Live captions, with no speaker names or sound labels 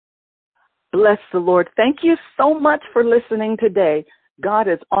Bless the Lord. Thank you so much for listening today. God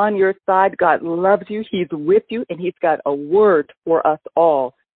is on your side. God loves you. He's with you, and he's got a word for us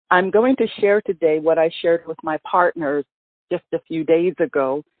all. I'm going to share today what I shared with my partners just a few days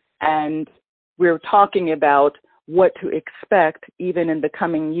ago, and we're talking about what to expect even in the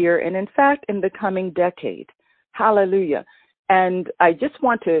coming year and, in fact, in the coming decade. Hallelujah. And I just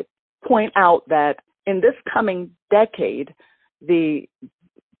want to point out that in this coming decade, the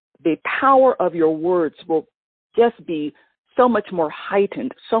power of your words will just be so much more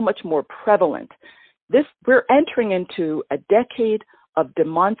heightened, so much more prevalent. We're entering into a decade of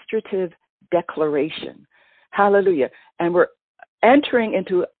demonstrative declaration. Hallelujah. And we're entering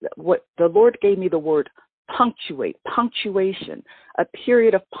into what the Lord gave me the word punctuate, punctuation, a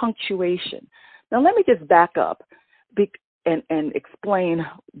period of punctuation. Now, let me just back up and explain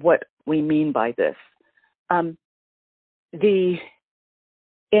what we mean by this.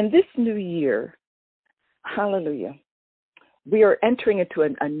 In this new year, hallelujah, we are entering into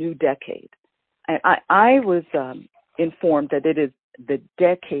a new decade. And I was informed that it is the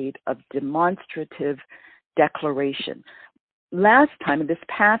decade of demonstrative declaration. Last time, in this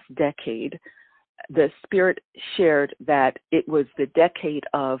past decade, the Spirit shared that it was the decade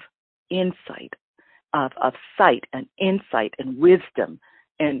of insight, of sight and insight and wisdom,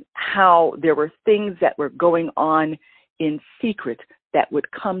 and how there were things that were going on in secret that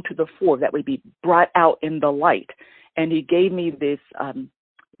would come to the fore, that would be brought out in the light. And he gave me this,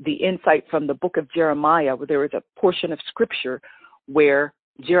 the insight from the book of Jeremiah, where there was a portion of scripture where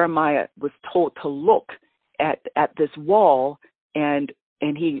Jeremiah was told to look at this wall, and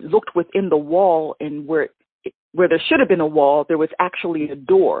he looked within the wall, and where there should have been a wall, there was actually a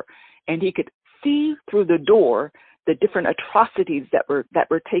door, and he could see through the door the different atrocities that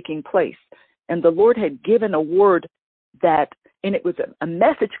were taking place. And the Lord had given a word and it was a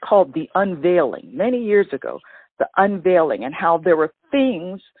message called the unveiling, many years ago, the unveiling, and how there were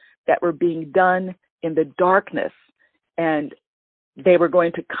things that were being done in the darkness, and they were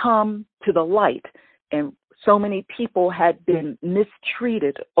going to come to the light. And so many people had been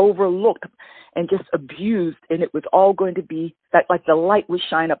mistreated, overlooked, and just abused, and it was all going to be like the light would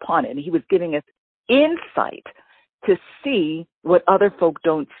shine upon it. And he was giving us insight to see what other folk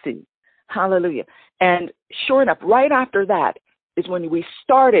don't see. Hallelujah. And sure enough, right after that is when we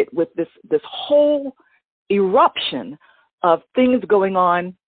started with this whole eruption of things going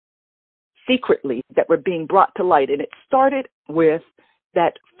on secretly that were being brought to light. And it started with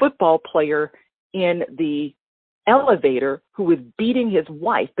that football player in the elevator who was beating his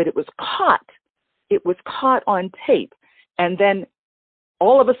wife, but it was caught. It was caught on tape. And then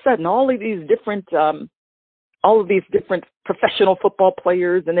all of a sudden, all of these different professional football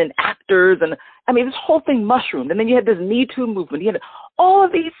players and then actors, and I mean, this whole thing mushroomed. And then you had this Me Too movement. You had all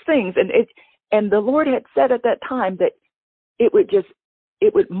of these things, and the Lord had said at that time that it would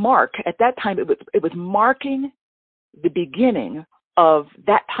mark. At that time, it was marking the beginning of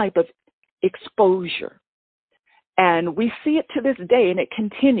that type of exposure, and we see it to this day, and it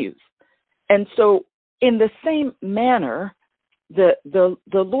continues. And so, in the same manner, the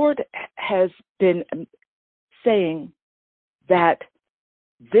Lord has been saying that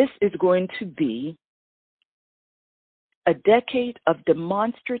this is going to be a decade of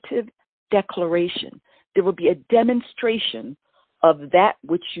demonstrative declaration. There will be a demonstration of that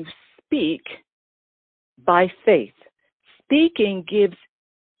which you speak by faith. Speaking gives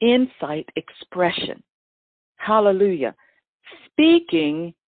insight, expression. Hallelujah.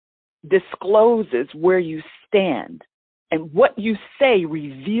 Speaking discloses where you stand, and what you say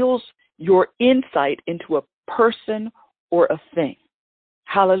reveals your insight into a person or a thing.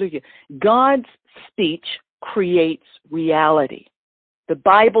 Hallelujah. God's speech creates reality. The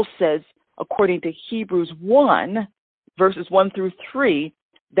Bible says, according to Hebrews 1, verses 1 through 3,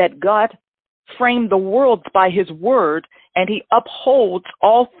 that God framed the worlds by his word, and he upholds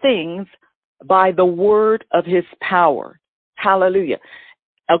all things by the word of his power. Hallelujah.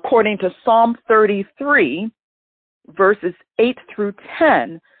 According to Psalm 33, verses 8 through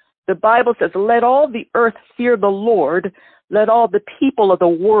 10, the Bible says, let all the earth fear the Lord. Let all the people of the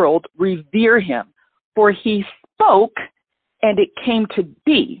world revere him. For he spoke, and it came to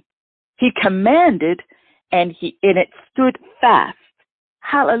be. He commanded, and it stood fast.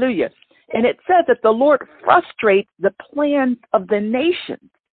 Hallelujah. And it says that the Lord frustrates the plans of the nations.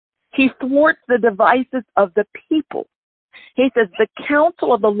 He thwarts the devices of the people. He says, the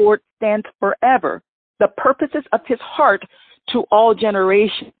counsel of the Lord stands forever, the purposes of his heart to all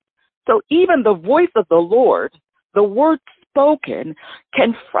generations. So even the voice of the Lord, the word spoken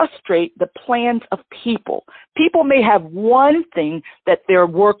can frustrate the plans of people. People may have one thing that they're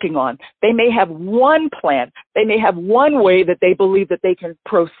working on. They may have one plan. They may have one way that they believe that they can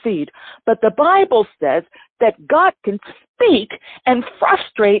proceed. But the Bible says that God can speak and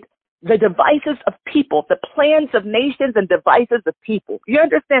frustrate the devices of people, the plans of nations and devices of people. You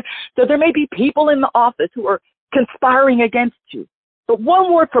understand? So there may be people in the office who are conspiring against you. But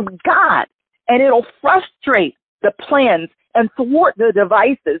one word from God, and it'll frustrate the plans and thwart the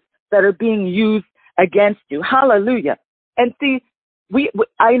devices that are being used against you. Hallelujah. And see,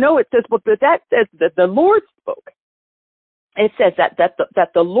 I know it says, but that says that the Lord spoke. It says that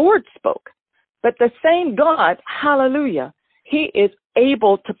the Lord spoke. But the same God, hallelujah, he is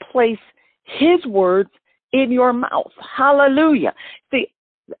able to place his words in your mouth. Hallelujah. See,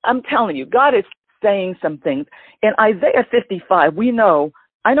 I'm telling you, God is saying some things. In Isaiah 55,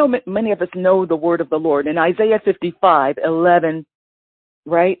 I know many of us know the word of the Lord. In Isaiah 55, 11,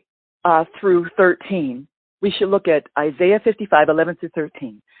 right, through 13, we should look at Isaiah 55, 11 through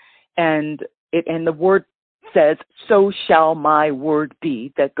 13. And the word says, so shall my word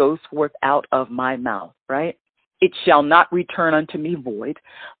be that goes forth out of my mouth, right? It shall not return unto me void,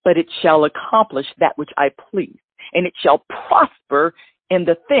 but it shall accomplish that which I please, and it shall prosper in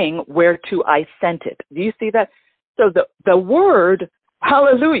the thing whereto I sent it. Do you see that? So the word,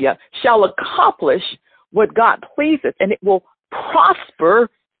 hallelujah, shall accomplish what God pleases, and it will prosper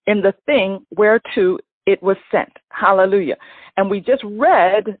in the thing whereto it was sent. Hallelujah. And we just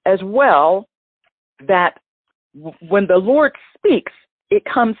read as well that when the Lord speaks, it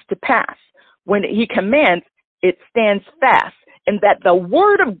comes to pass. When he commands, it stands fast. And that the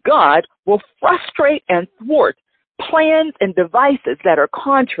word of God will frustrate and thwart plans and devices that are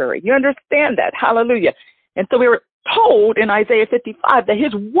contrary. You understand that? Hallelujah. And so we were told in Isaiah 55 that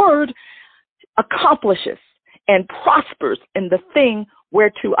his word accomplishes and prospers in the thing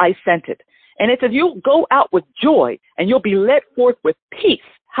whereto I sent it. And it says you'll go out with joy and you'll be led forth with peace.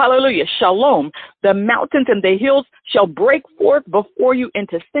 Hallelujah. Shalom. The mountains and the hills shall break forth before you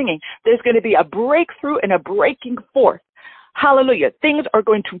into singing. There's going to be a breakthrough and a breaking forth. Hallelujah. Things are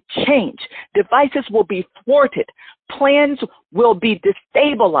going to change. Devices will be thwarted. Plans will be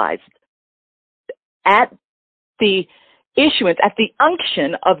destabilized at the issuance, at the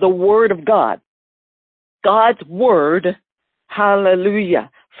unction of the word of God. God's word, hallelujah,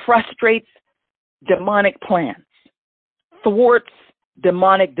 frustrates demonic plans, thwarts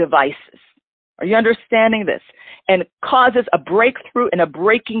demonic devices. Are you understanding this? And causes a breakthrough and a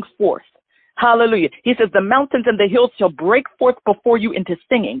breaking forth. Hallelujah. He says, the mountains and the hills shall break forth before you into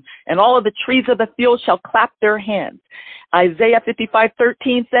singing, and all of the trees of the field shall clap their hands. Isaiah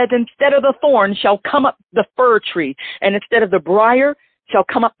 55:13 says, instead of the thorn shall come up the fir tree, and instead of the briar shall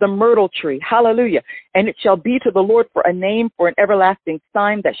come up the myrtle tree. Hallelujah. And it shall be to the Lord for a name, for an everlasting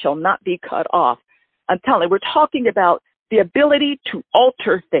sign that shall not be cut off. I'm telling you, we're talking about the ability to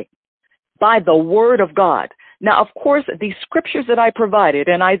alter things by the word of God. Now, of course, the scriptures that I provided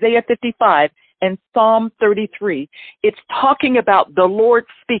in Isaiah 55 and Psalm 33, it's talking about the Lord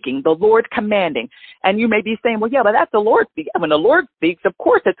speaking, the Lord commanding. And you may be saying, well, yeah, but that's the Lord speaking. When the Lord speaks, of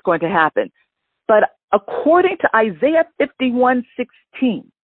course it's going to happen. But according to Isaiah 51:16,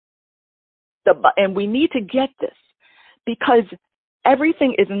 and we need to get this because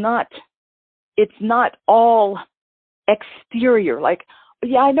everything is not, it's not all exterior. Like,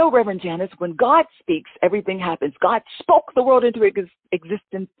 yeah, I know, Reverend Janice, when God speaks, everything happens. God spoke the world into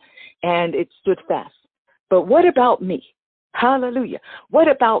existence and it stood fast. But what about me? Hallelujah. What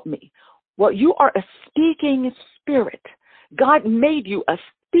about me? Well, you are a speaking spirit. God made you a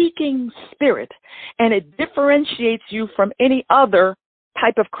speaking spirit, and it differentiates you from any other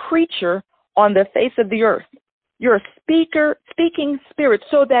type of creature on the face of the earth. You're a speaking spirit,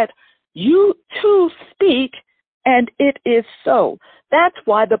 so that you too speak, and it is so. That's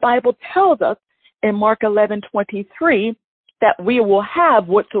why the Bible tells us in Mark 11:23 that we will have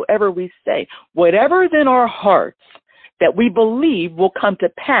whatsoever we say. Whatever is in our hearts that we believe will come to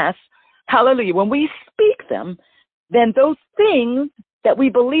pass. Hallelujah. When we speak them, then those things that we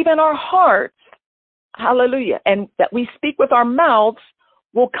believe in our hearts, hallelujah, and that we speak with our mouths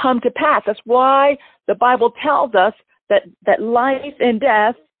will come to pass. That's why the Bible tells us that life and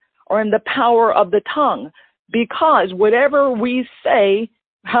death are in the power of the tongue. Because whatever we say,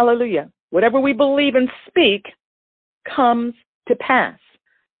 hallelujah, whatever we believe and speak comes to pass.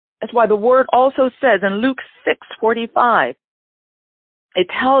 That's why the word also says in Luke 6:45, it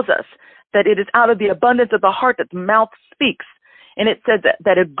tells us that it is out of the abundance of the heart that the mouth speaks. And it says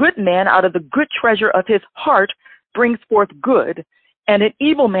that a good man out of the good treasure of his heart brings forth good, and an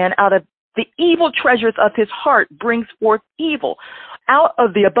evil man out of The evil treasures of his heart brings forth evil. Out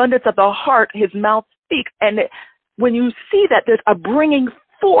of the abundance of the heart, his mouth speaks. And when you see that, there's a bringing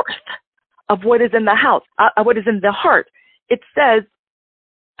forth of what is in the house, what is in the heart. It says,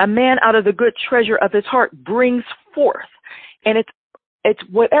 a man out of the good treasure of his heart brings forth. And it's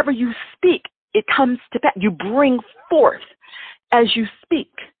whatever you speak, it comes to pass. You bring forth as you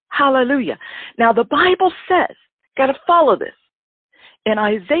speak. Hallelujah. Now the Bible says, got to follow this. In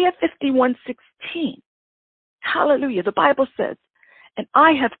Isaiah 51:16, hallelujah, the Bible says, and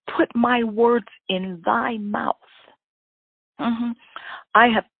I have put my words in thy mouth. I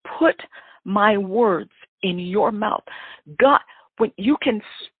have put my words in your mouth. God, when you can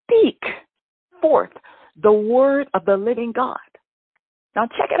speak forth the word of the living God. Now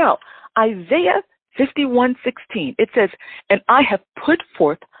check it out. Isaiah 51:16. It says, and I have put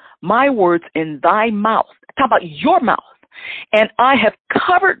forth my words in thy mouth. Talk about your mouth. And I have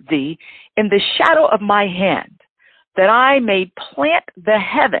covered thee in the shadow of my hand, that I may plant the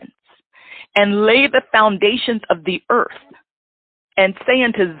heavens and lay the foundations of the earth, and say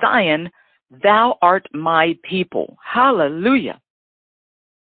unto Zion, thou art my people. Hallelujah.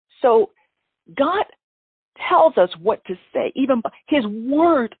 So God tells us what to say. Even his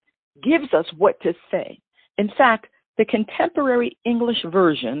word gives us what to say. In fact, the contemporary English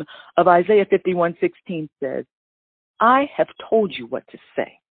version of Isaiah 51:16 says, I have told you what to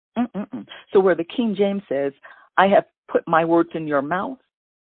say. So where the King James says, I have put my words in your mouth,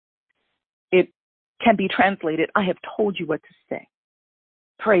 it can be translated, I have told you what to say.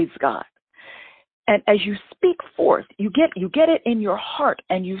 Praise God. And as you speak forth, you get it in your heart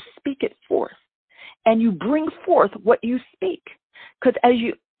and you speak it forth. And you bring forth what you speak. Because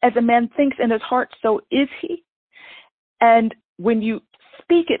as a man thinks in his heart, so is he. And when you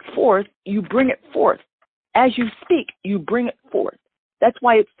speak it forth, you bring it forth. As you speak, you bring it forth. That's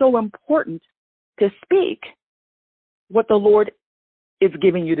why it's so important to speak what the Lord is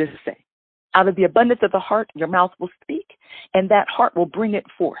giving you to say. Out of the abundance of the heart, your mouth will speak, and that heart will bring it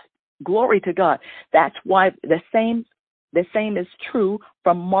forth. Glory to God. That's why the same is true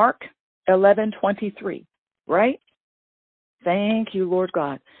from Mark 11:23, right? Thank you, Lord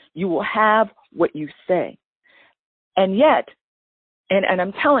God. You will have what you say. And yet, and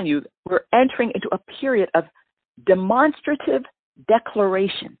I'm telling you, we're entering into a period of demonstrative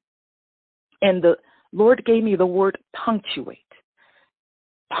declaration. And the Lord gave me the word punctuate.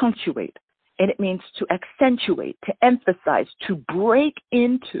 Punctuate. And it means to accentuate, to emphasize, to break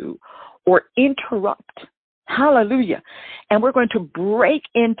into or interrupt. Hallelujah. And we're going to break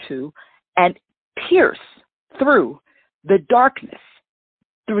into and pierce through the darkness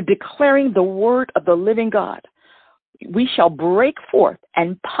through declaring the word of the living God. We shall break forth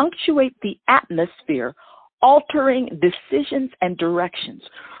and punctuate the atmosphere, altering decisions and directions.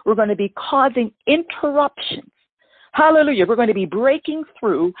 We're going to be causing interruptions. Hallelujah. We're going to be breaking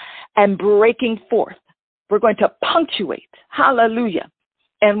through and breaking forth. We're going to punctuate. Hallelujah.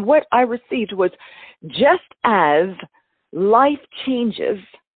 And what I received was, just as life changes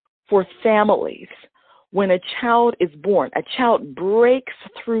for families, when a child is born, a child breaks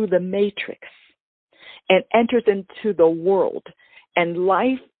through the matrix and enters into the world, and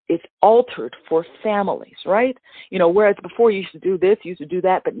life is altered for families, right? You know, whereas before you used to do this, you used to do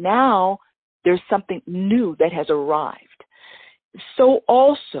that, but now there's something new that has arrived. So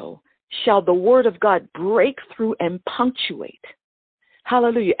also shall the word of God break through and punctuate.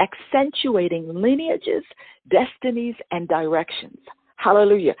 Hallelujah. Accentuating lineages, destinies, and directions.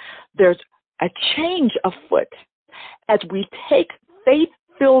 Hallelujah. There's a change afoot as we take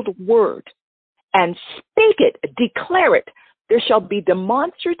faith-filled word and speak it, declare it. There shall be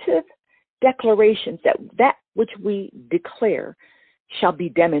demonstrative declarations that which we declare shall be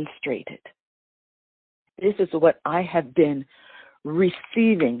demonstrated. This is what I have been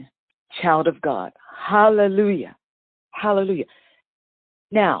receiving, child of God. Hallelujah. Hallelujah.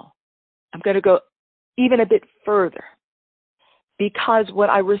 Now, I'm going to go even a bit further, because what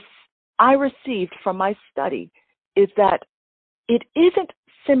I received from my study is that it isn't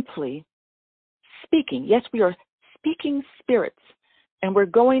simply speaking. Yes, we are speaking spirits, and we're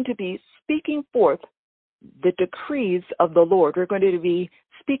going to be speaking forth the decrees of the Lord. We're going to be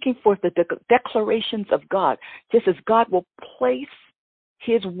speaking forth the declarations of God, just as God will place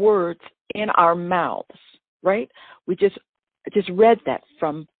his words in our mouths, right? We just read that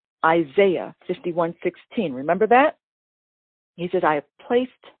from Isaiah 51:16. Remember that? He said, I have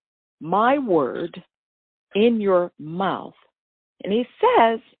placed my word in your mouth. And he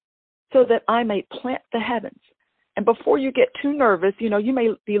says, so that I may plant the heavens. And before you get too nervous, you may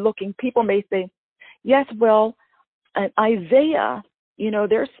be looking, people may say, yes, well, Isaiah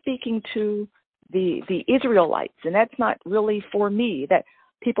they're speaking to the Israelites, and that's not really for me. That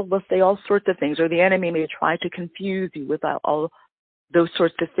people will say all sorts of things, or the enemy may try to confuse you with all those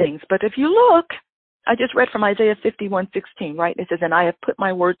sorts of things. But if you look, I just read from Isaiah 51:16, right? It says, and I have put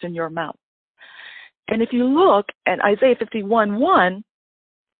my words in your mouth. And if you look at Isaiah 51:1,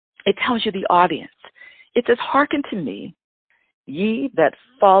 it tells you the audience. It says, hearken to me, ye that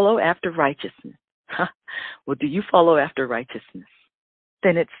follow after righteousness. Well, do you follow after righteousness?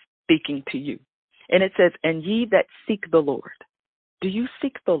 Then it's speaking to you. And it says, and ye that seek the Lord. Do you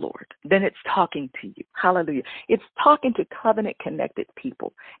seek the Lord? Then it's talking to you. Hallelujah. It's talking to covenant-connected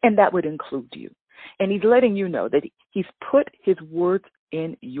people, and that would include you. And he's letting you know that he's put his words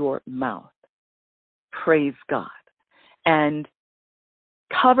in your mouth. Praise God. And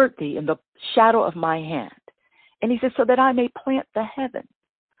covered thee in the shadow of my hand. And he says, so that I may plant the heaven.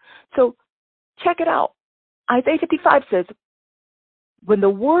 So check it out. Isaiah 55 says, when the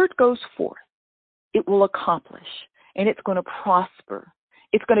word goes forth, it will accomplish, and it's going to prosper.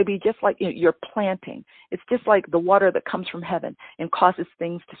 It's going to be just like you're planting. It's just like the water that comes from heaven and causes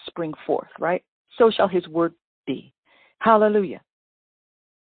things to spring forth, right? So shall his word be. Hallelujah.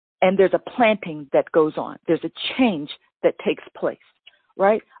 And there's a planting that goes on. There's a change that takes place,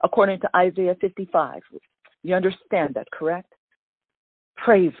 right? According to Isaiah 55. You understand that, correct?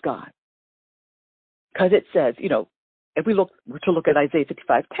 Praise God. Because it says, if we were to look at Isaiah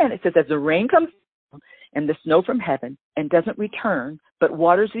 55:10, it says, as the rain comes and the snow from heaven and doesn't return, but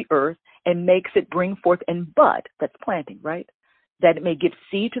waters the earth and makes it bring forth and bud, that's planting, right? That it may give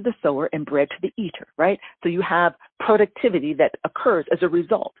seed to the sower and bread to the eater, right? So you have productivity that occurs as a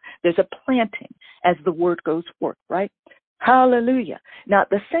result. There's a planting as the word goes forth, right? Hallelujah. Now, at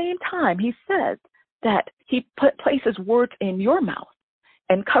the same time, he says that he places words in your mouth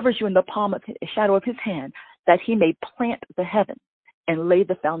and covers you in the shadow of his hand, that he may plant the heaven and lay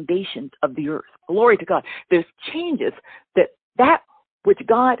the foundations of the earth. Glory to God. There's changes that which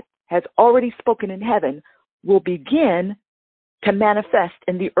God has already spoken in heaven will begin to manifest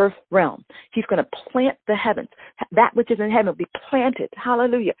in the earth realm. He's going to plant the heavens. That which is in heaven will be planted,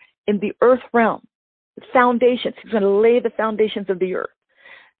 hallelujah, in the earth realm. The foundations. He's going to lay the foundations of the earth.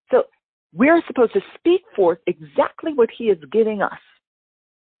 So we're supposed to speak forth exactly what he is giving us.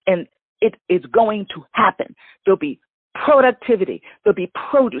 And it is going to happen. There'll be productivity. There'll be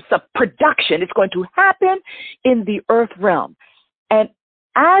produce, some production. It's going to happen in the earth realm. And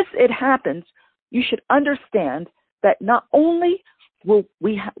as it happens, you should understand that not only will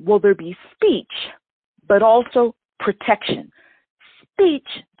there be speech, but also protection. Speech,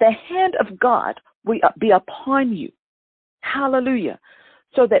 the hand of God will be upon you. Hallelujah.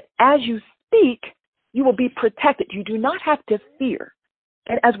 So that as you speak, you will be protected. You do not have to fear.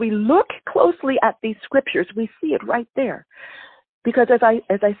 And as we look closely at these scriptures, we see it right there. Because as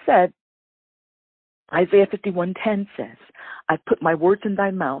I said, Isaiah 51:10 says, I put my words in thy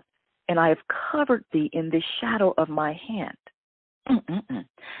mouth, and I have covered thee in the shadow of my hand.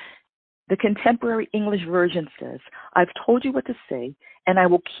 The contemporary English version says, I've told you what to say, and I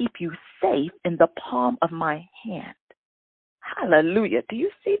will keep you safe in the palm of my hand. Hallelujah. Do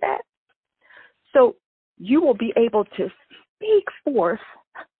you see that? So you will be able to speak forth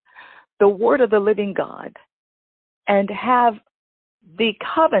the word of the living God and have the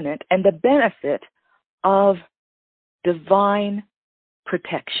covenant and the benefit of divine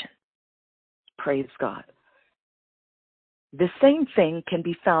protection. Praise God. The same thing can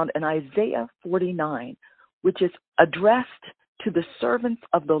be found in Isaiah 49, which is addressed to the servants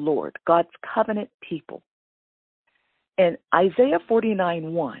of the Lord, God's covenant people. In Isaiah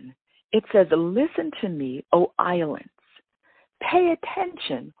 49:1, it says, listen to me, O islands. Pay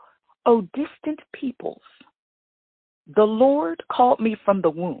attention, O distant peoples. The Lord called me from the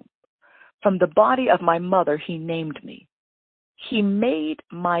womb. From the body of my mother, he named me. He made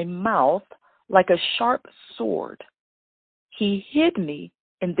my mouth like a sharp sword. He hid me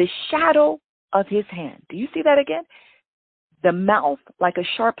in the shadow of his hand. Do you see that again? The mouth like a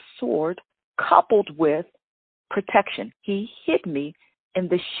sharp sword coupled with protection. He hid me in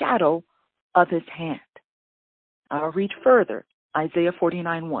the shadow of his hand. I'll read further. Isaiah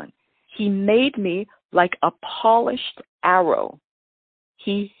 49:1. He made me like a polished arrow.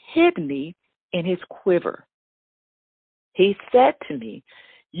 He hid me in his quiver. He said to me,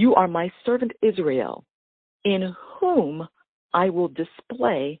 you are my servant Israel, in whom I will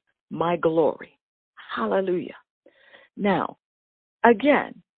display my glory. Hallelujah. Now,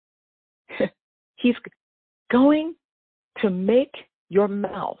 again, he's going to make your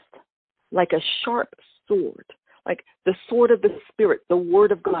mouth like a sharp sword, like the sword of the Spirit, the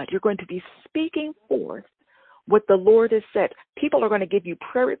word of God. You're going to be speaking forth what the Lord has said. People are going to give you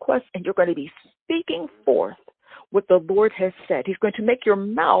prayer requests, and you're going to be speaking forth what the Lord has said. He's going to make your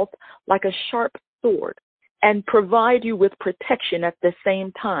mouth like a sharp sword and provide you with protection at the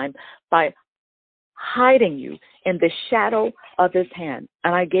same time by hiding you in the shadow of his hand.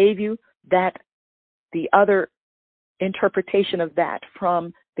 And I gave you that, the other interpretation of that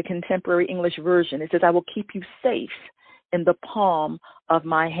from the Contemporary English Version. It says, I will keep you safe in the palm of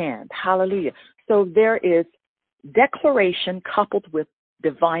my hand. Hallelujah. So there is declaration coupled with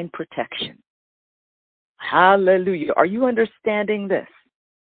divine protection. Hallelujah. Are you understanding this?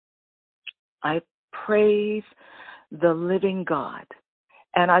 I praise the living God.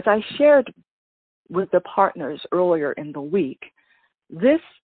 And as I shared with the partners earlier in the week, this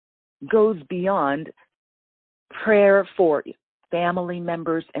goes beyond prayer for family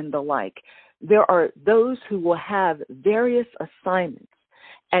members and the like. There are those who will have various assignments,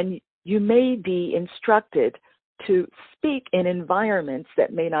 and you may be instructed to speak in environments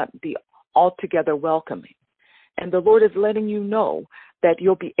that may not be altogether welcoming. And the Lord is letting you know that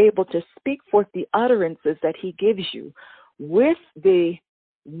you'll be able to speak forth the utterances that he gives you with the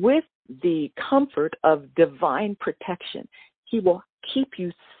comfort of divine protection. He will keep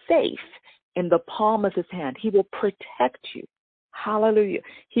you safe in the palm of his hand. He will protect you. Hallelujah.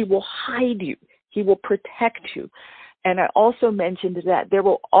 He will hide you. He will protect you. And I also mentioned that there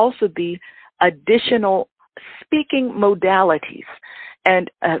will also be additional speaking modalities.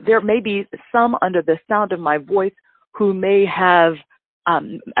 And there may be some under the sound of my voice who may have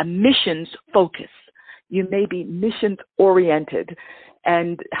a missions focus. You may be missions oriented.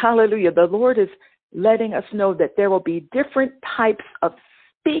 And hallelujah, the Lord is letting us know that there will be different types of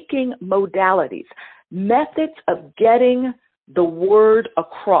speaking modalities, methods of getting the word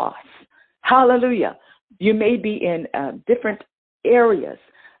across. Hallelujah. You may be in different areas.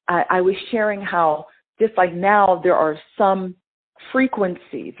 I was sharing how just like now there are some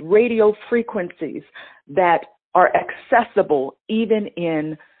frequencies, radio frequencies that are accessible even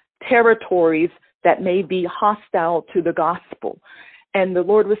in territories that may be hostile to the gospel. And the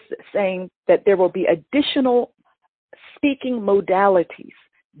Lord was saying that there will be additional speaking modalities,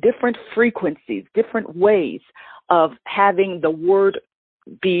 different frequencies, different ways of having the word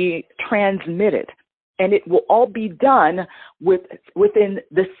be transmitted. And it will all be done within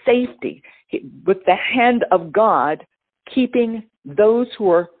the safety, with the hand of God, keeping those who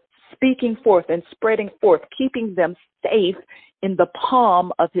are speaking forth and spreading forth, keeping them safe in the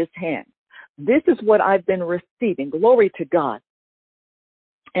palm of his hand. This is what I've been receiving. Glory to God.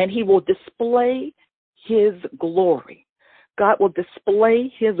 And he will display his glory. God will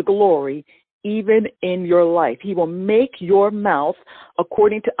display his glory even in your life. He will make your mouth,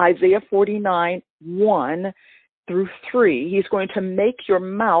 according to Isaiah 49, 1 through 3, he's going to make your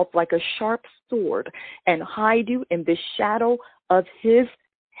mouth like a sharp sword and hide you in the shadow of his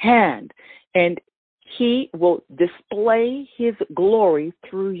hand. And he will display his glory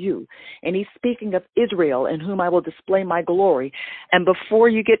through you. And he's speaking of Israel, in whom I will display my glory. And before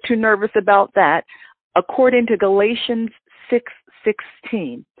you get too nervous about that, according to Galatians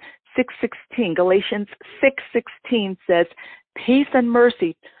 6:16, Galatians 6:16 says, peace and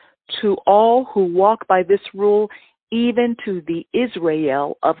mercy to all who walk by this rule, even to the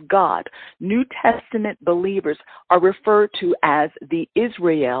Israel of God. New Testament believers are referred to as the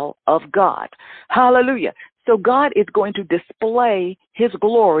Israel of God. Hallelujah. So God is going to display his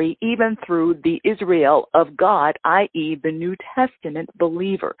glory even through the Israel of God, i.e. the New Testament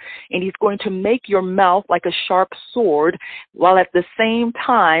believer. And he's going to make your mouth like a sharp sword, while at the same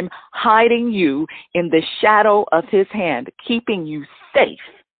time hiding you in the shadow of his hand, keeping you safe.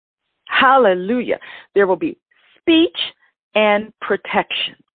 Hallelujah. There will be speech and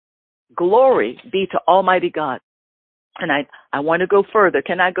protection. Glory be to Almighty God. And I want to go further.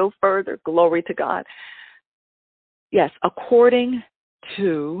 Can I go further? Glory to God. Yes, according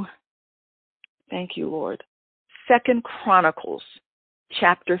to, thank you, Lord, 2 Chronicles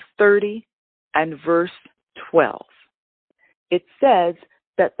chapter 30 and verse 12. It says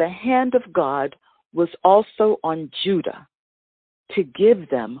that the hand of God was also on Judah to give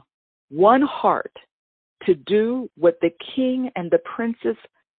them one heart to do what the king and the princes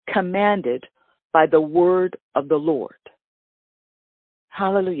commanded by the word of the Lord.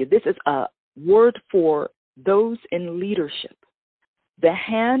 Hallelujah. This is a word for those in leadership. The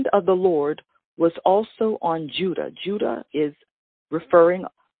hand of the Lord was also on Judah. Judah is referring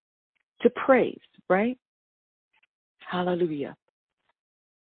to praise, right? Hallelujah.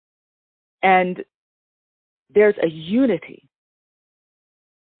 And there's a unity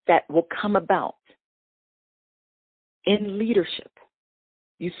that will come about in leadership.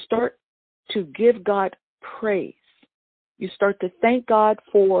 You start to give God praise. You start to thank God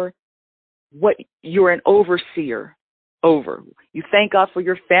for what you're an overseer over. You thank God for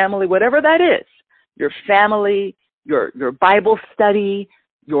your family, whatever that is. Your family, your Bible study,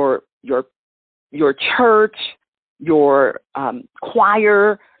 your church, your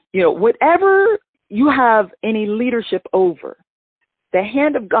choir, whatever you have any leadership over. The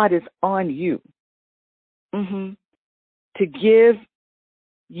hand of God is on you to give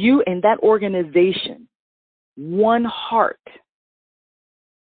you and that organization one heart.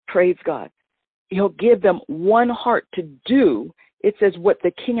 Praise God. He'll give them one heart to do. It says what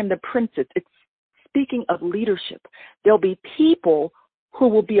the king and the princess. It's speaking of leadership. There'll be people who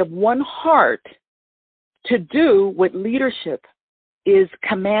will be of one heart to do what leadership is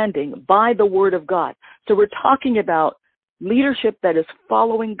commanding by the word of God. So we're talking about leadership that is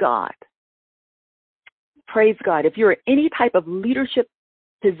following God. Praise God. If you're in any type of leadership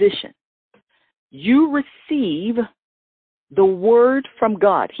position, you receive the word from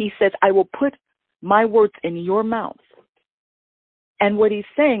God. He says, I will put my words in your mouth. And what he's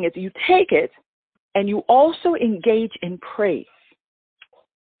saying is you take it and you also engage in praise.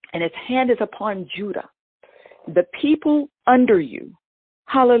 And his hand is upon Judah. The people under you,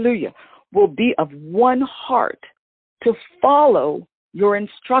 hallelujah, will be of one heart to follow your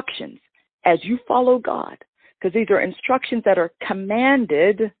instructions as you follow God. Because these are instructions that are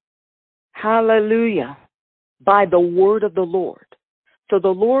commanded, hallelujah, by the word of the Lord. So the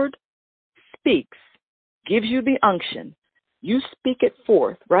Lord speaks, gives you the unction, you speak it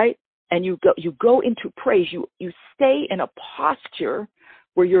forth, right? And you go into praise. You stay in a posture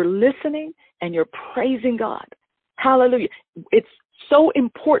where you're listening and you're praising God. Hallelujah. It's so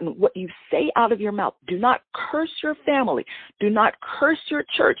important what you say out of your mouth. Do not curse your family. Do not curse your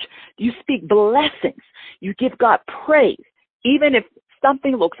church. You speak blessings. You give God praise. Even if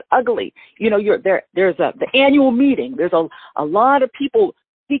something looks ugly, there's the annual meeting. There's a lot of people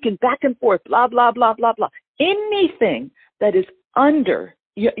speaking back and forth, blah, blah, blah, blah, blah. Anything that is under,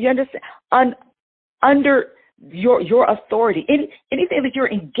 you understand, under your authority, anything that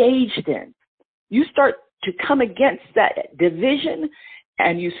you're engaged in, you start to come against that division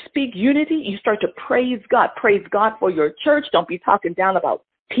and you speak unity. You start to praise God. Praise God for your church. Don't be talking down about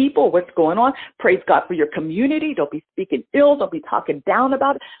people, what's going on. Praise God for your community. Don't be speaking ill. Don't be talking down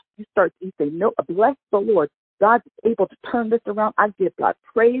about it. You say, no, bless the Lord. God's able to turn this around. I give God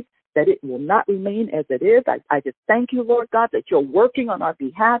praise that it will not remain as it is. I just thank you, Lord God, that you're working on our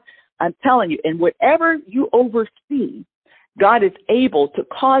behalf. I'm telling you, and whatever you oversee, God is able to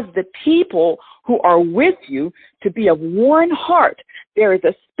cause the people who are with you to be of one heart. There is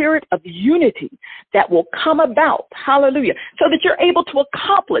a spirit of unity that will come about, hallelujah, so that you're able to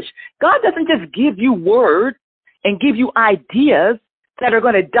accomplish. God doesn't just give you words and give you ideas that are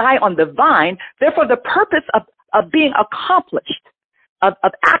going to die on the vine. They're for the purpose of being accomplished, of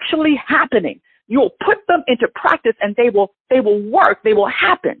actually happening. You'll put them into practice and they will work, they will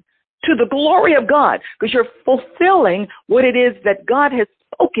happen to the glory of God, because you're fulfilling what it is that God has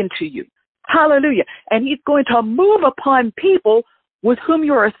spoken to you. Hallelujah. And he's going to move upon people with whom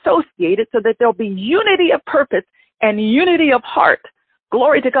you're associated so that there'll be unity of purpose and unity of heart.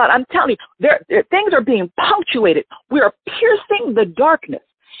 Glory to God. I'm telling you, things are being punctuated. We are piercing the darkness,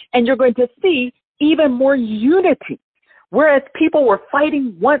 and you're going to see even more unity. Whereas people were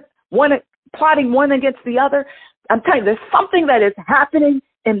fighting plotting one against the other, I'm telling you, there's something that is happening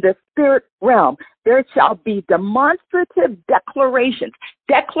in the spirit realm. There shall be demonstrative declarations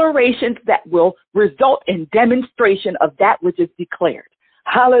that will result in demonstration of that which is declared.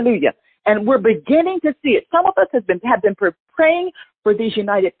 Hallelujah. And we're beginning to see it. Some of us have been praying for these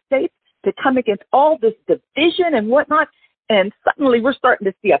United States to come against all this division and whatnot. And suddenly we're starting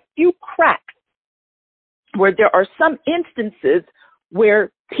to see a few cracks where there are some instances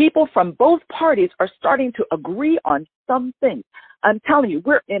where people from both parties are starting to agree on some things. I'm telling you,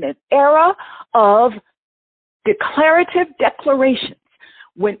 we're in an era of declarative declarations.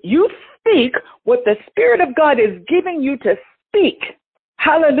 When you speak what the Spirit of God is giving you to speak,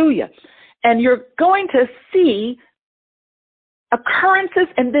 hallelujah, and you're going to see occurrences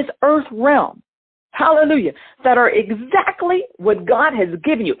in this earth realm, hallelujah, that are exactly what God has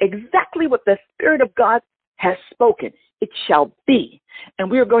given you, exactly what the Spirit of God has spoken. It shall be. And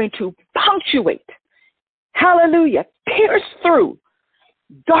we are going to punctuate, hallelujah, pierce through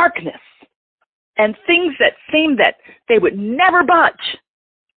darkness and things that seem that they would never budge.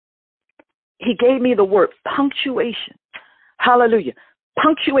 He gave me the word punctuation. Hallelujah.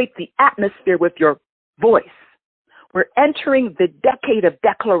 Punctuate the atmosphere with your voice. We're entering the decade of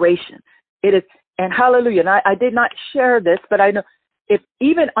declaration. It is, and hallelujah. And I did not share this, but I know if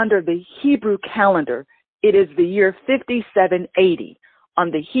even under the Hebrew calendar, It is the year 5780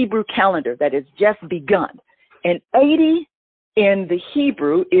 on the Hebrew calendar that has just begun. And 80 in the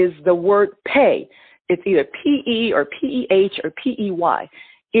Hebrew is the word pay. It's either P-E or P-E-H or P-E-Y.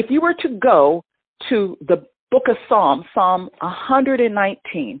 If you were to go to the book of Psalms, Psalm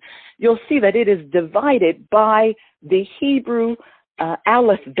 119, you'll see that it is divided by the Hebrew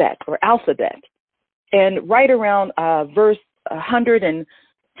alphabet. And right around verse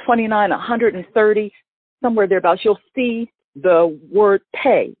 129, 130, somewhere thereabouts, you'll see the word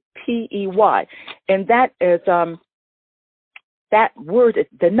pay, P-E-Y. And that is, that word,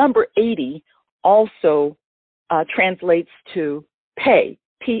 the number 80 also translates to pay,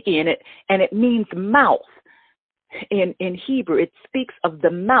 P-E, and it means mouth. In Hebrew, it speaks of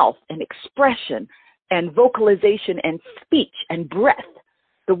the mouth and expression and vocalization and speech and breath.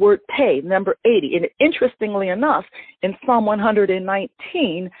 The word pay, number 80. And interestingly enough, in Psalm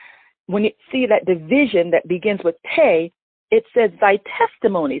 119, when you see that division that begins with pay, it says, thy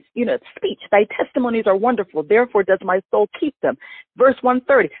testimonies, speech, thy testimonies are wonderful. Therefore does my soul keep them. Verse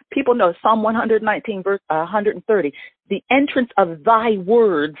 130, people know Psalm 119, verse 130. The entrance of thy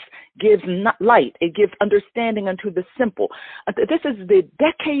words gives light. It gives understanding unto the simple. This is the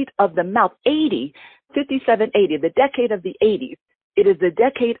decade of the mouth, 5780, the decade of the 80s. It is the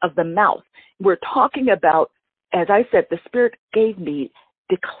decade of the mouth. We're talking about, as I said, the Spirit gave me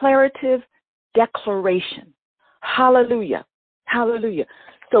declarative declaration. Hallelujah. Hallelujah.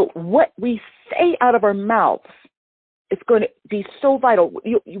 So what we say out of our mouths is going to be so vital.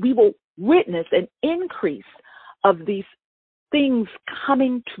 We will witness an increase of these things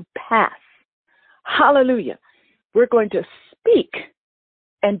coming to pass. Hallelujah. We're going to speak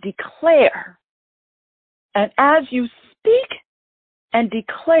and declare. And as you speak and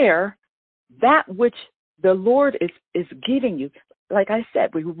declare that which the Lord is giving you, like I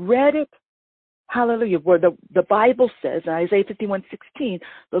said, we read it. Hallelujah. Where the Bible says, in Isaiah 51:16,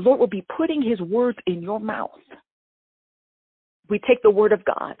 the Lord will be putting his words in your mouth. We take the word of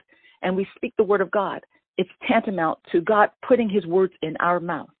God and we speak the word of God. It's tantamount to God putting his words in our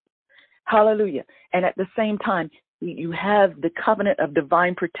mouth. Hallelujah. And at the same time, you have the covenant of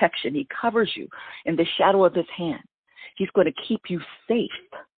divine protection. He covers you in the shadow of his hand. He's going to keep you safe.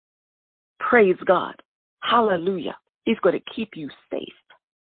 Praise God. Hallelujah. He's going to keep you safe.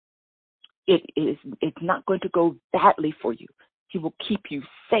 It's not going to go badly for you. He will keep you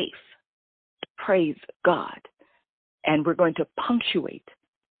safe. Praise God. And we're going to punctuate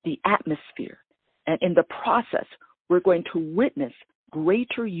the atmosphere. And in the process, we're going to witness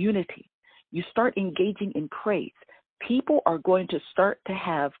greater unity. You start engaging in praise. People are going to start to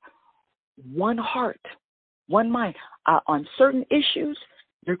have one heart, one mind. On certain issues,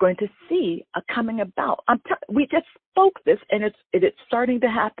 you're going to see a coming about. We just spoke this, and it's starting to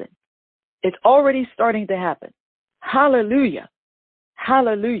happen. It's already starting to happen. Hallelujah.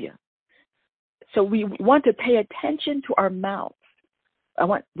 Hallelujah. So we want to pay attention to our mouths.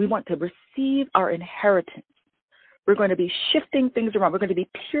 We want to receive our inheritance. We're going to be shifting things around. We're going to be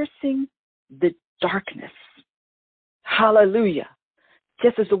piercing the darkness. Hallelujah.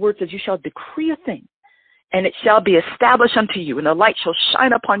 Just as the word says, you shall decree a thing, and it shall be established unto you, and the light shall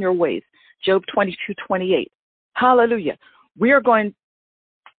shine upon your ways. Job 22:28. Hallelujah. We are going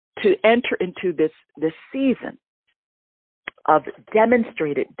to enter into this season of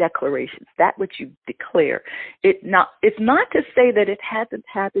demonstrated declarations, that which you declare. It's not to say that it hasn't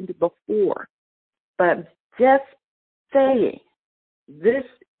happened before, but I'm just saying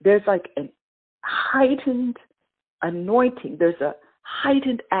there's like a heightened anointing. There's a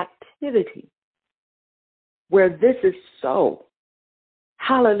heightened activity where this is so.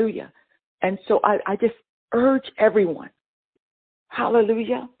 Hallelujah. And so I just urge everyone,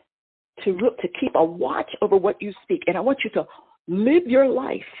 hallelujah, to keep a watch over what you speak. And I want you to live your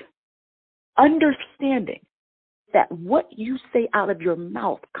life understanding that what you say out of your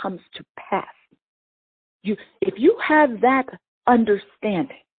mouth comes to pass. If you have that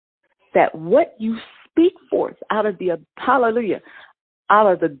understanding that what you speak forth out of the, hallelujah, out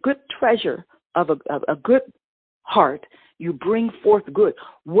of the good treasure of a good heart, you bring forth good.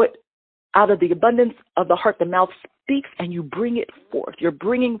 What out of the abundance of the heart, the mouth speaks, and you bring it forth. You're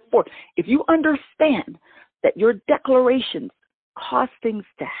bringing forth. If you understand that your declarations cause things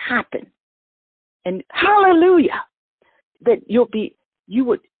to happen, and hallelujah, that you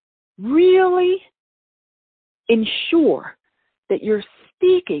would really ensure that you're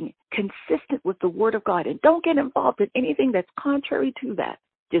speaking consistent with the word of God, and don't get involved in anything that's contrary to that.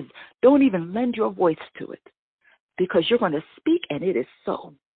 Just don't even lend your voice to it, because you're going to speak, and it is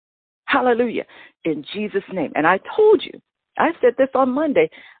so. Hallelujah. In Jesus' name. And I told you, I said this on Monday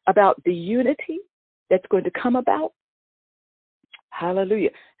about the unity that's going to come about. Hallelujah.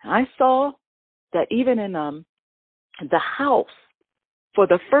 And I saw that even in the House, for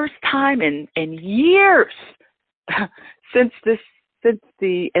the first time in years since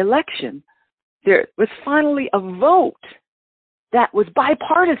the election, there was finally a vote that was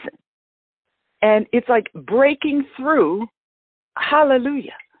bipartisan. And it's like breaking through.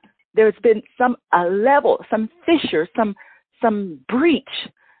 Hallelujah. There's been some fissure, some breach.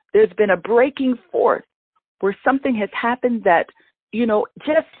 There's been a breaking forth where something has happened that,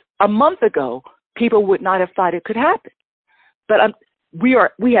 just a month ago, people would not have thought it could happen. But we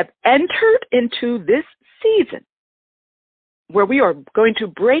have entered into this season where we are going to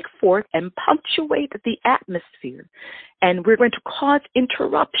break forth and punctuate the atmosphere, and we're going to cause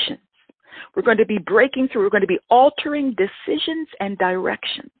interruptions. We're going to be breaking through. We're going to be altering decisions and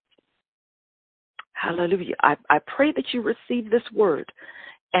directions. Hallelujah. I pray that you receive this word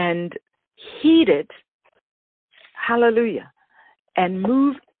and heed it. Hallelujah. And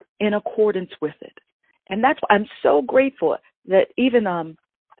move in accordance with it. And that's why I'm so grateful that even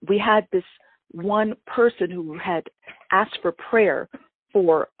we had this one person who had asked for prayer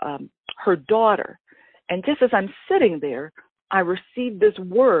for her daughter. And just as I'm sitting there, I received this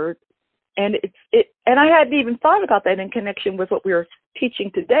word, and and I hadn't even thought about that in connection with what we were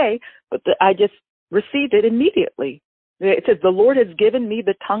teaching today, but I just received it immediately. It says, the Lord has given me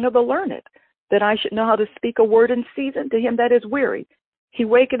the tongue of the learned, that I should know how to speak a word in season to him that is weary. He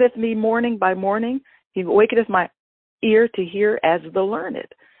waketh me morning by morning. He waketh my ear to hear as the learned.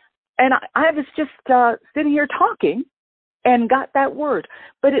 And I was just sitting here talking and got that word.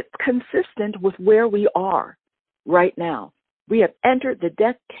 But it's consistent with where we are right now. We have entered the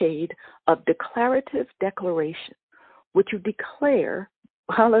decade of declarative declaration, which you declare,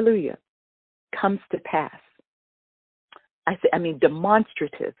 hallelujah, comes to pass.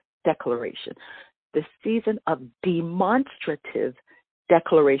 Demonstrative declaration. The season of demonstrative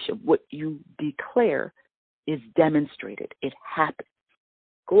declaration. What you declare is demonstrated. It happens.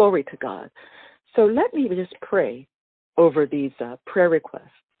 Glory to God. So let me just pray over these prayer requests.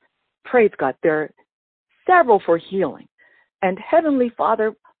 Praise God. There are several for healing. And Heavenly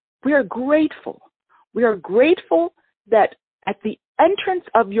Father, we are grateful. We are grateful that at the entrance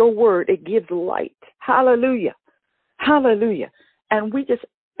of your word, it gives light. Hallelujah. Hallelujah. And we just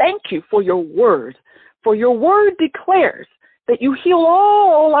thank you for your word. For your word declares that you heal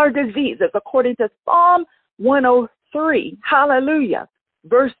all our diseases according to Psalm 103. Hallelujah.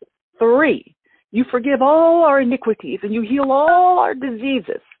 Verse 3. You forgive all our iniquities and you heal all our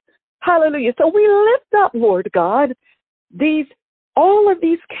diseases. Hallelujah. So we lift up, Lord God, all of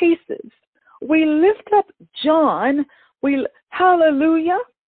these cases. We lift up John. Hallelujah.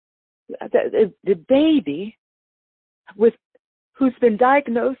 The baby who's been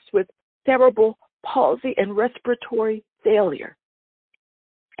diagnosed with cerebral palsy and respiratory failure.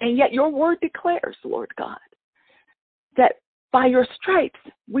 And yet your word declares, Lord God, that by your stripes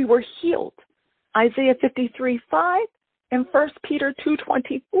we were healed. Isaiah 53:5 and 1 Peter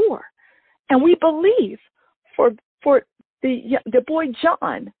 2:24. And we believe for the boy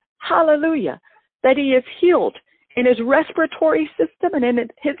John, hallelujah, that he is healed in his respiratory system and in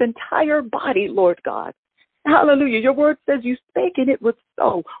his entire body, Lord God. Hallelujah. Your word says you spake and it was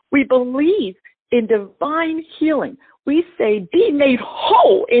so. We believe in divine healing. We say, be made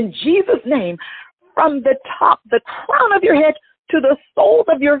whole in Jesus' name from the crown of your head to the soles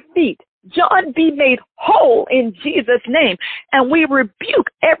of your feet. John, be made whole in Jesus' name. And we rebuke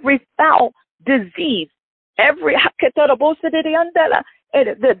every foul disease, every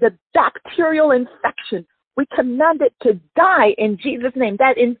the bacterial infection. We command it to die in Jesus' name.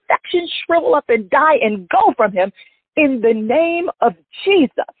 That infection shrivel up and die and go from him in the name of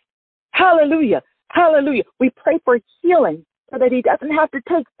Jesus. Hallelujah. Hallelujah. We pray for healing so that he doesn't have to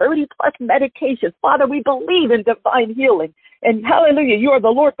take 30 plus medications. Father, we believe in divine healing. And hallelujah, you are the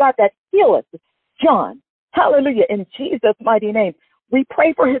Lord God that healeth John. Hallelujah. In Jesus' mighty name. We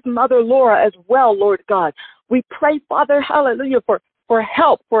pray for his mother, Laura, as well, Lord God. We pray, Father, hallelujah, for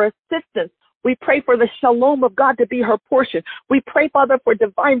help, for assistance. We pray for the shalom of God to be her portion. We pray, Father, for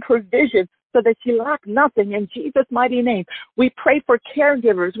divine provision so that she lack nothing in Jesus' mighty name. We pray for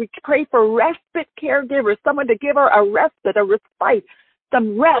caregivers. We pray for respite caregivers, someone to give her a respite, a respite,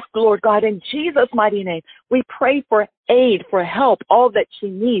 some rest, Lord God, in Jesus' mighty name. We pray for aid, for help, all that she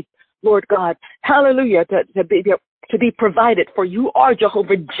needs, Lord God. Hallelujah, to be provided, for you are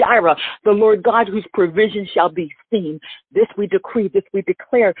Jehovah Jireh, the Lord God whose provision shall be seen. This we decree, this we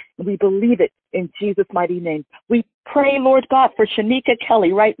declare, and we believe it in Jesus' mighty name. We pray, Lord God, for Shanika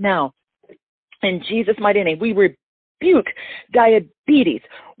Kelly right now. In Jesus' mighty name, we rebuke diabetes.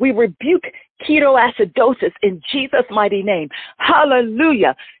 We rebuke ketoacidosis in Jesus' mighty name.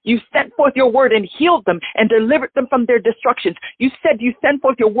 Hallelujah. You sent forth your word and healed them and delivered them from their destructions. You said you sent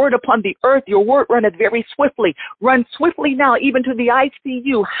forth your word upon the earth. Your word runneth very swiftly. Run swiftly now, even to the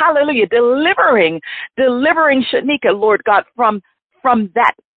ICU. Hallelujah. Delivering Shanika, Lord God, from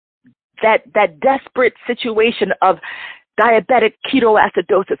that desperate situation of diabetic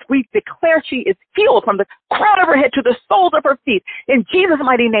ketoacidosis. We declare she is healed from the crown of her head to the soles of her feet. In Jesus'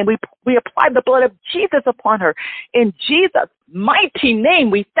 mighty name, we apply the blood of Jesus upon her. In Jesus' mighty name,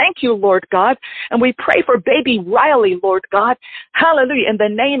 we thank you, Lord God, and we pray for baby Riley, Lord God. Hallelujah. In the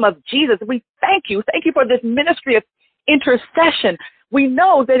name of Jesus, we thank you. Thank you for this ministry of intercession. We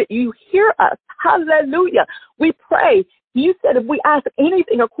know that you hear us. Hallelujah. We pray. You said if we ask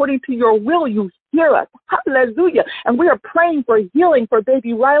anything according to your will, you hear us. Hallelujah. And we are praying for healing for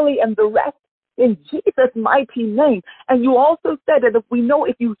baby Riley and the rest in Jesus' mighty name. And you also said that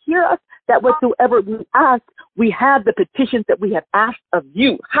if you hear us, that whatsoever we ask, we have the petitions that we have asked of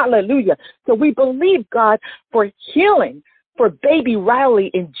you. Hallelujah. So we believe, God, for healing for baby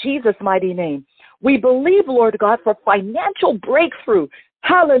Riley in Jesus' mighty name. We believe, Lord God, for financial breakthrough.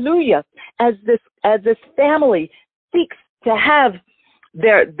 Hallelujah. As this family seeks to have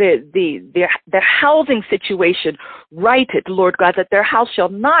their housing situation righted, Lord God, that their house shall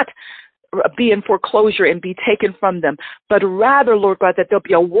not be in foreclosure and be taken from them, but rather, Lord God, that there'll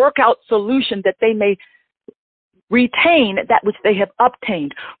be a workout solution that they may retain that which they have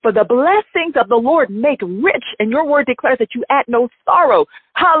obtained. For the blessings of the Lord make rich, and your word declares that you add no sorrow.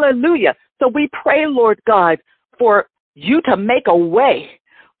 Hallelujah. So we pray, Lord God, for you to make a way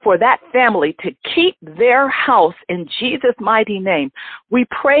for that family to keep their house in Jesus' mighty name. We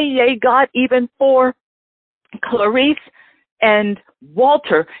pray, yea, God, even for Clarice and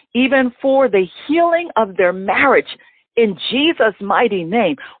Walter, even for the healing of their marriage in Jesus' mighty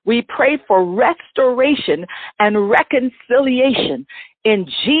name. We pray for restoration and reconciliation in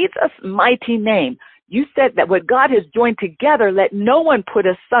Jesus' mighty name. You said that what God has joined together, let no one put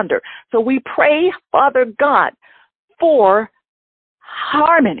asunder. So we pray, Father God, for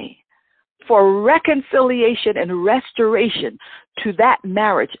harmony, for reconciliation and restoration to that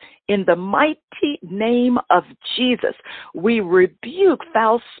marriage. In the mighty name of Jesus, we rebuke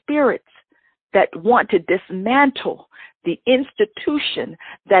foul spirits that want to dismantle the institution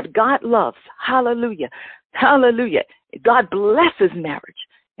that God loves. Hallelujah. Hallelujah. God blesses marriage,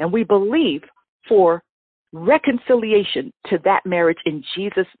 and we believe for reconciliation to that marriage in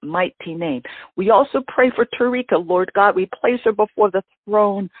Jesus' mighty name. We also pray for Tarika, Lord God. We place her before the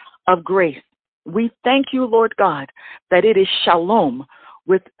throne of grace. We thank you, Lord God, that it is shalom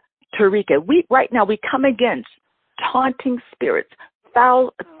with Tarika. Right now we come against taunting spirits,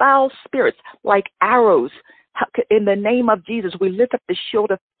 foul spirits like arrows. In the name of Jesus, we lift up the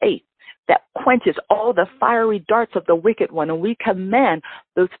shield of faith that quenches all the fiery darts of the wicked one, and we command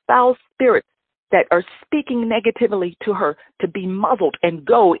those foul spirits that are speaking negatively to her to be muzzled and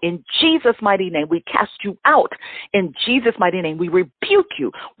go in Jesus' mighty name. We cast you out in Jesus' mighty name. We rebuke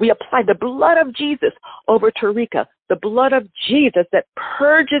you. We apply the blood of Jesus over Tarika, the blood of Jesus that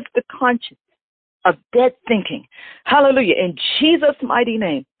purges the conscience of dead thinking. Hallelujah. In Jesus' mighty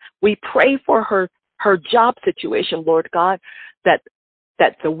name, we pray for her job situation, Lord God, that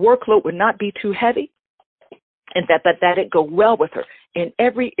the workload would not be too heavy, and that it go well with her in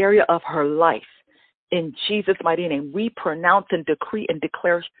every area of her life. In Jesus' mighty name, we pronounce and decree and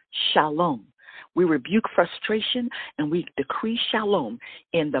declare shalom. We rebuke frustration and we decree shalom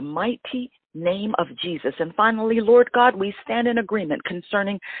in the mighty name of Jesus. And finally, Lord God, we stand in agreement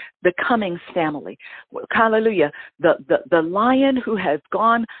concerning the Cummings family. Hallelujah. The lion who has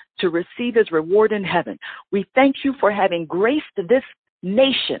gone to receive his reward in heaven. We thank you for having graced this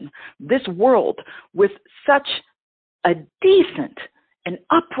nation, this world, with such a decent an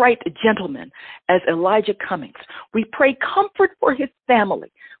upright gentleman as Elijah Cummings. We pray comfort for his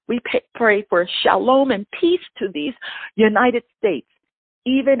family. We pray for shalom and peace to these United States,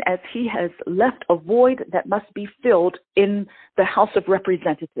 even as he has left a void that must be filled in the House of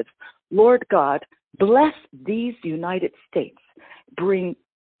Representatives. Lord God, bless these United States. Bring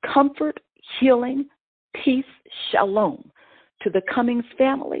comfort, healing, peace, shalom to the Cummings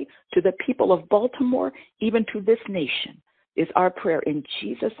family, to the people of Baltimore, even to this nation. Is our prayer in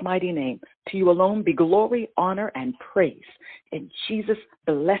Jesus' mighty name. To you alone be glory, honor, and praise. In Jesus'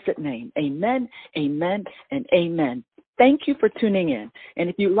 blessed name. Amen, amen, and amen. Thank you for tuning in. And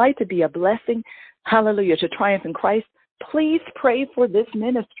if you'd like to be a blessing, hallelujah, to Triumph in Christ, please pray for this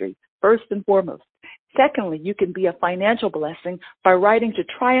ministry, first and foremost. Secondly, you can be a financial blessing by writing to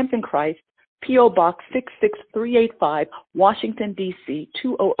Triumph in Christ, P.O. Box 66385, Washington, D.C.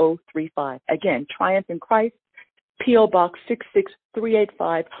 20035. Again, Triumph in Christ, P.O. Box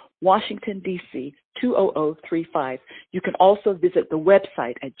 66385, Washington, D.C. 20035. You can also visit the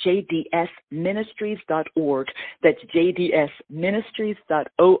website at jdsministries.org. That's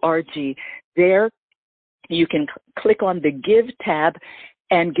jdsministries.org. There you can click on the Give tab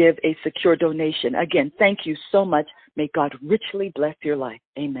and give a secure donation. Again, thank you so much. May God richly bless your life.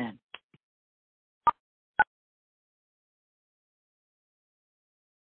 Amen.